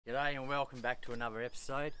G'day and welcome back to another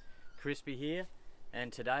episode. Crispy here,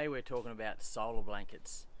 and today we're talking about solar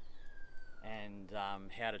blankets and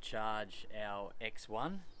how to charge our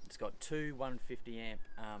X1. It's got two 150 amp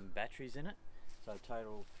batteries in it, so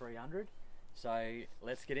total 300. So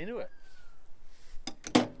let's get into it.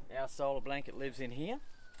 Our solar blanket lives in here,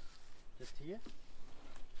 just here,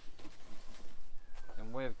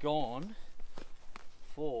 and we've gone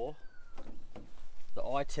for the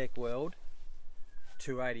Itech World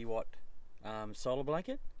 280 watt solar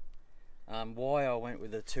blanket. Why I went with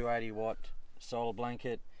the 280 watt solar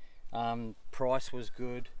blanket, price was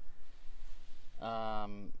good,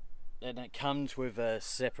 and it comes with a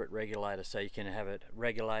separate regulator, so you can have it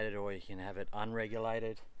regulated or you can have it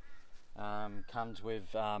unregulated. Comes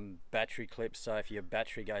with battery clips, so if your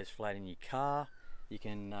battery goes flat in your car, you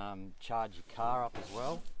can charge your car up as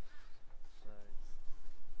well.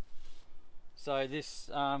 So this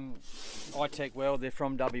Itech World, they're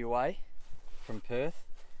from WA, from Perth,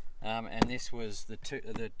 and this was the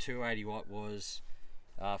 280 watt was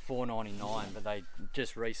 $4.99, but they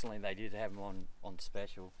just recently they did have them on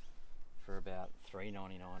special for about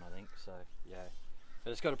 $3.99, I think. So yeah,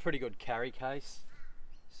 but it's got a pretty good carry case.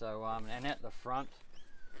 So and at the front,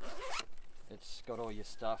 it's got all your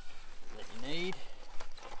stuff that you need.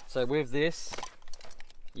 So with this,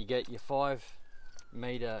 you get your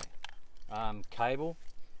 5-meter cable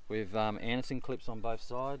with Anderson clips on both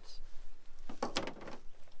sides.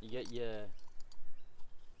 You get your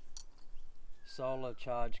solar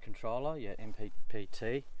charge controller, your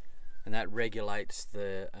MPPT, and that regulates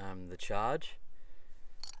the charge.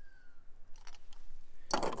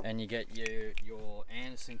 And you get your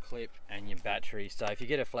Anderson clip and your battery. So if you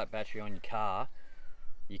get a flat battery on your car,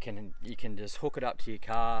 you can just hook it up to your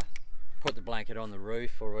car, put the blanket on the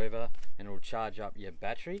roof or wherever, and it'll charge up your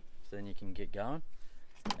battery. Then you can get going.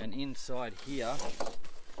 And inside here,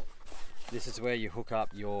 this is where you hook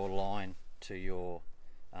up your line to your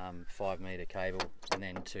 5-meter cable and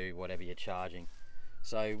then to whatever you're charging.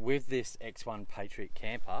 So with this X1 Patriot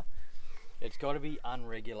Camper, it's got to be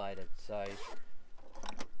unregulated, so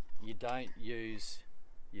you don't use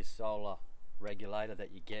your solar regulator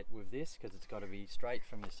that you get with this, because it's got to be straight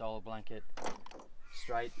from your solar blanket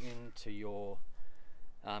straight into your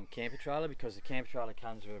camper trailer, because the camper trailer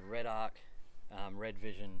comes with Red Arc, Red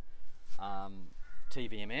Vision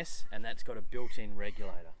TVMS, and that's got a built-in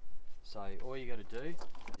regulator. So all you got to do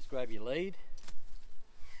is grab your lead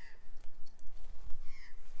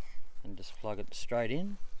and just plug it straight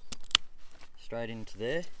into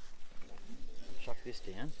there. Chuck this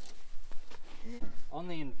down. On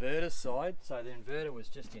the inverter side, so the inverter was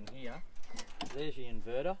just in here, there's your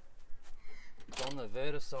inverter. It's on the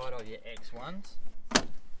inverter side of your X1s.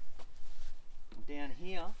 Down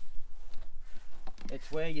here,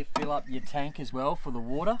 it's where you fill up your tank as well for the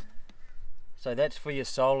water. So that's for your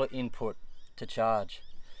solar input to charge.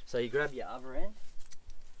 So you grab your other end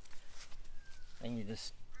and you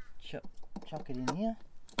just chuck it in here,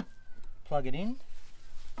 plug it in,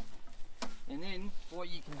 and then what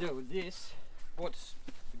you can do with this, what's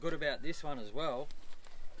good about this one as well,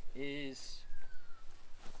 is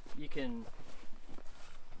you can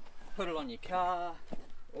put it on your car,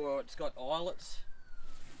 or it's got eyelets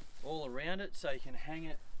all around it, so you can hang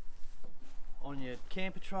it on your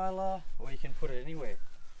camper trailer, or you can put it anywhere.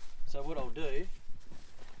 So what I'll do is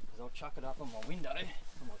I'll chuck it up on my window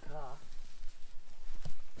on my car.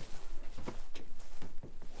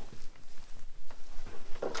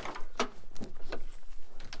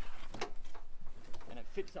 And it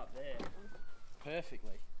fits up there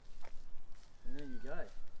perfectly. And there you go.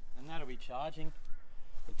 And that'll be charging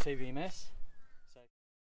the TVMS.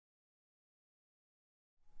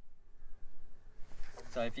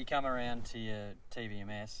 So if you come around to your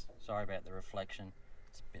TVMS, sorry about the reflection,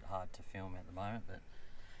 it's a bit hard to film at the moment, but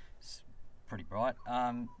it's pretty bright.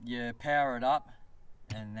 You power it up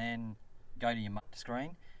and then go to your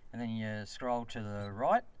screen, and then you scroll to the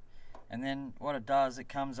right, and then what it does, it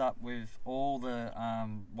comes up with all the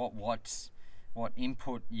what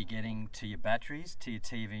input you're getting to your batteries, to your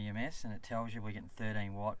TVMS, and it tells you we're getting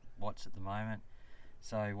 13 watts at the moment.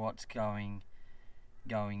 So what's going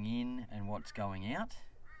in and what's going out.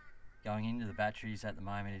 Going into the batteries at the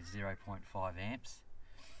moment is 0.5 amps.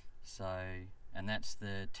 So, and that's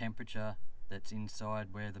the temperature that's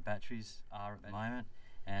inside where the batteries are at the moment,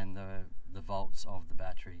 and the volts of the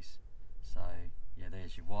batteries. So yeah,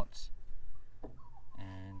 there's your watts,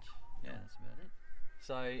 and yeah, that's about it.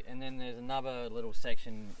 So, and then there's another little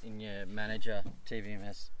section in your manager,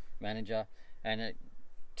 TVMS manager, and it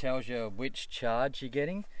tells you which charge you're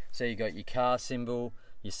getting. So you got your car symbol,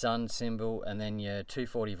 your sun symbol, and then your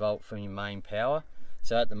 240 volt from your main power.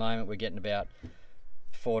 So at the moment we're getting about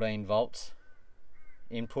 14 volts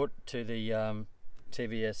input to the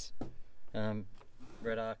TVS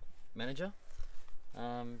Red Arc Manager.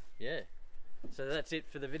 Yeah, so that's it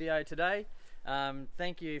for the video today.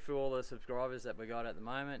 Thank you for all the subscribers that we got at the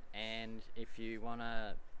moment, and if you want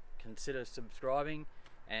to consider subscribing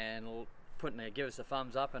and give us a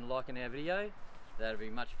thumbs up and liking our video, that'd be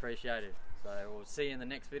much appreciated. So we'll see you in the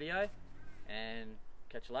next video and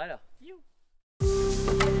catch you later.